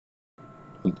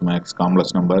with max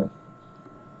complex number.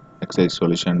 Exercise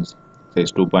solutions.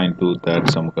 Exercise 2.2 third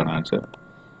sum answer.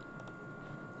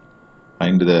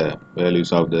 Find the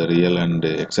values of the real and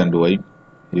x and y.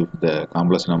 If the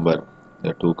complex number,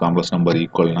 the two complex number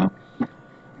equal na,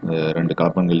 ரெண்டு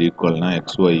காப்பன்கள் ஈக்குவல்னா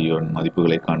xy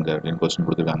மதிப்புகளை காண்க அப்படின்னு question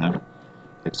கொடுத்துருக்காங்க.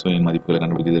 xy மதிப்புகளை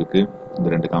கண்டுபிடிக்கிறதுக்கு இந்த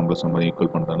ரெண்டு complex நம்பரை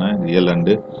ஈக்குவல் பண்ணுறோன்னா ரியல்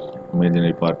அண்டு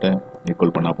இமேஜினரி பார்ட்டை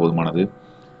ஈக்குவல் பண்ணால் போதுமானது.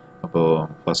 அப்போது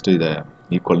ஃபஸ்ட்டு இதை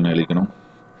ஈக்குவல்னு எழுதிக்கணும்.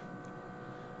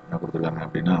 என்ன கொடுத்துருக்காங்க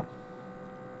அப்படின்னா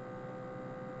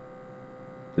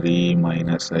 3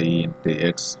 minus I into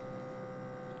x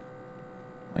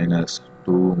minus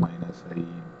 2 minus I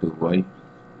into y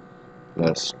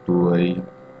plus 2I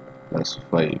plus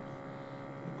 5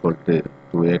 equal to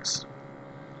 2x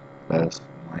plus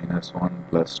minus 1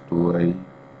 plus 2I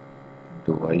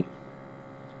into y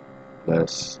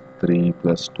plus 3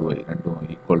 plus 2I ரெண்டும்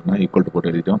ஈக்குவல்னா ஈக்குவல் டு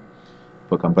போட்டு எழுதிட்டோம்.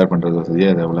 இப்போ கம்பேர் பண்ணுறது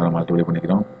வசதியாக அதை எவ்வளோ மல்டிப்ளை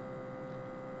பண்ணிக்கிறோம்.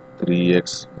 3x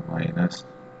minus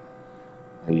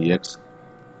ix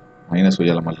minus y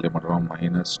all multiply பண்ணுறோம்.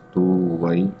 minus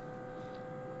 2y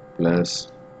plus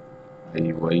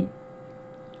iy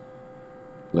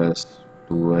plus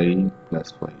 2i plus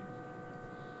 5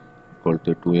 equal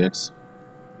to 2x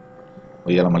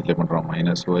y all multiply பண்ணுறோம்.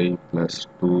 minus y plus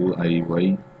 2iy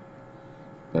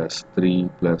plus 3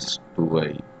 plus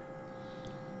 2i.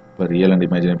 இப்போ ரியல் அண்ட்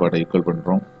இமேஜினரி பார்ட்டை equal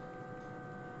பண்ணுறோம்.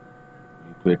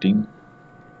 equating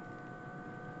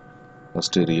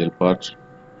first real part,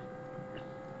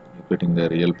 equating the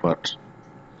real part.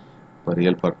 இப்போ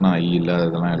real பார்ட்னா I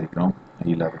இல்லாததெல்லாம் எழுதிக்கிறோம். I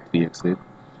இல்லாத 3x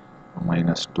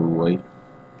minus 2y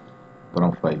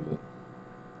அப்புறம் 5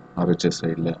 RHS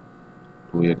சைடில்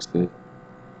 2x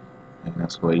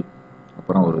minus y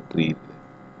அப்புறம் ஒரு 3 இருக்குது.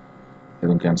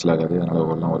 எதுவும் கேன்சல் ஆகாது, அதனால்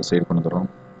எல்லாம் ஒரு சைடு கொண்டு வந்துடுறோம்.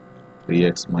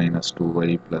 3x minus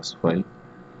 2y plus 5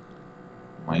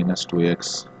 minus 2x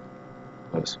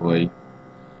plus y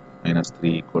minus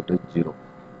 3 equal to 0.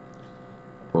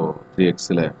 அப்போது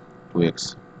 3xல 2x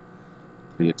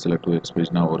 3xல 2x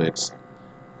போயிடுச்சுன்னா ஒரு x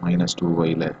minus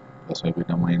 2yல plus y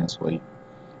போயிட்டா minus y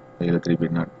 5ல 3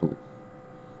 போயிட்டுனா 2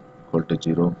 equal to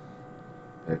 0.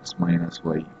 x minus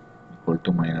y equal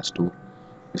to minus 2.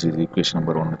 This is equation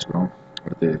number 1 வச்சுக்கிறோம்.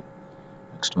 அடுத்து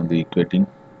next வந்து equating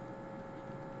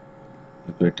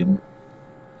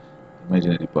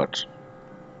imaginary part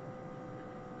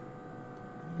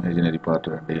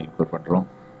ரெண்டையும் equal பண்ணுறோம்.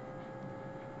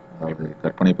 அதாவது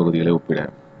கற்பனை பகுதிகளை ஒப்பிட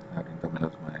அப்படின்னு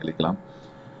தமிழில் எழுதிக்கலாம்.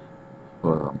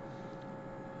 இப்போ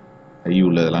ஐ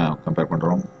உள்ளதெல்லாம் கம்பேர்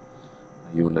பண்ணுறோம்.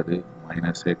 ஐ உள்ளது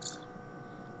minus X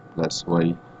plus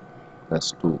Y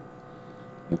plus 2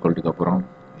 ஈக்குவல்ட்டுக்கு அப்புறம்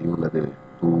ஐ உள்ளது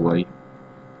 2y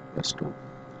ப்ளஸ் 2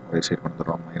 ஒரே சைட்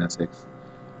பண்ணுறோம். Minus X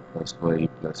plus Y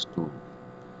plus 2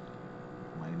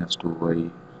 minus 2y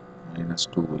minus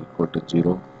 2 equal to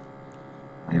 0.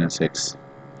 minus x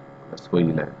plus y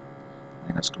ல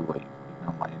minus 2y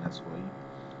minus y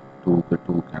 2 க்கு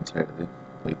 2 cancel ஆயிடுது.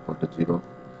 equal to 0.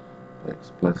 x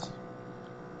plus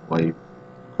y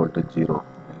equal to 0.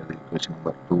 இது equation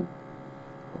number 2.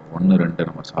 1 2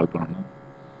 நம்ம solve பண்ணணும்.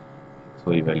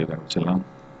 y value கண்டுபிடிச்சிடலாம்.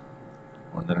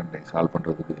 1 2 solve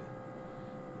பண்ணுறதுக்கு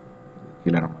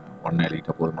கீழே நம்ம 1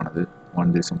 எழுதிட்டா போதுமானது.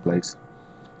 1 this implies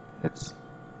x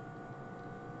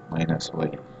minus y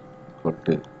equal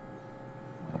to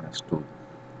minus 2.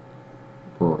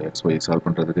 இப்போ xy சால்வ்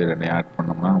பண்ணுறதுக்கு ரெண்டையும் ஆட்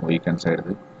பண்ணோம்னா y கேன்சல்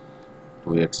ஆகிடுது.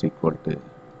 2x equal to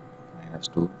minus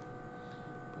 2.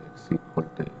 x equal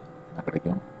to என்ன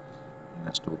கிடைக்கும்?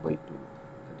 minus 2 by 2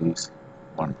 that is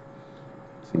 1.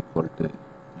 x equal to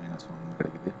minus 1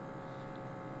 கிடைக்குது.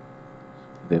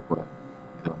 இதே போல்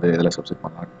இது வந்து எதில் சப்ஸ்டிட்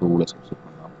பண்ணலாம்? 2ல் சப்ஸ்டிட்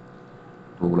பண்ணலாம்.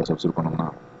 2ல் சப்ஸ்டிட் பண்ணோம்னா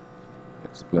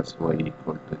x plus y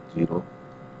equal to 0.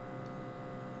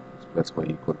 plus y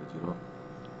equal to 0.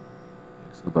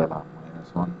 x பதிலாக minus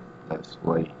 1 plus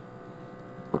y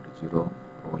equal to 0.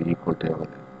 y equal to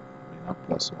எவ்வளவு அப்படின்னா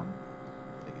plus 1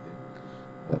 கிடைக்குது.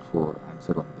 therefore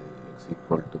answer வந்து x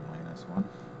equal to minus 1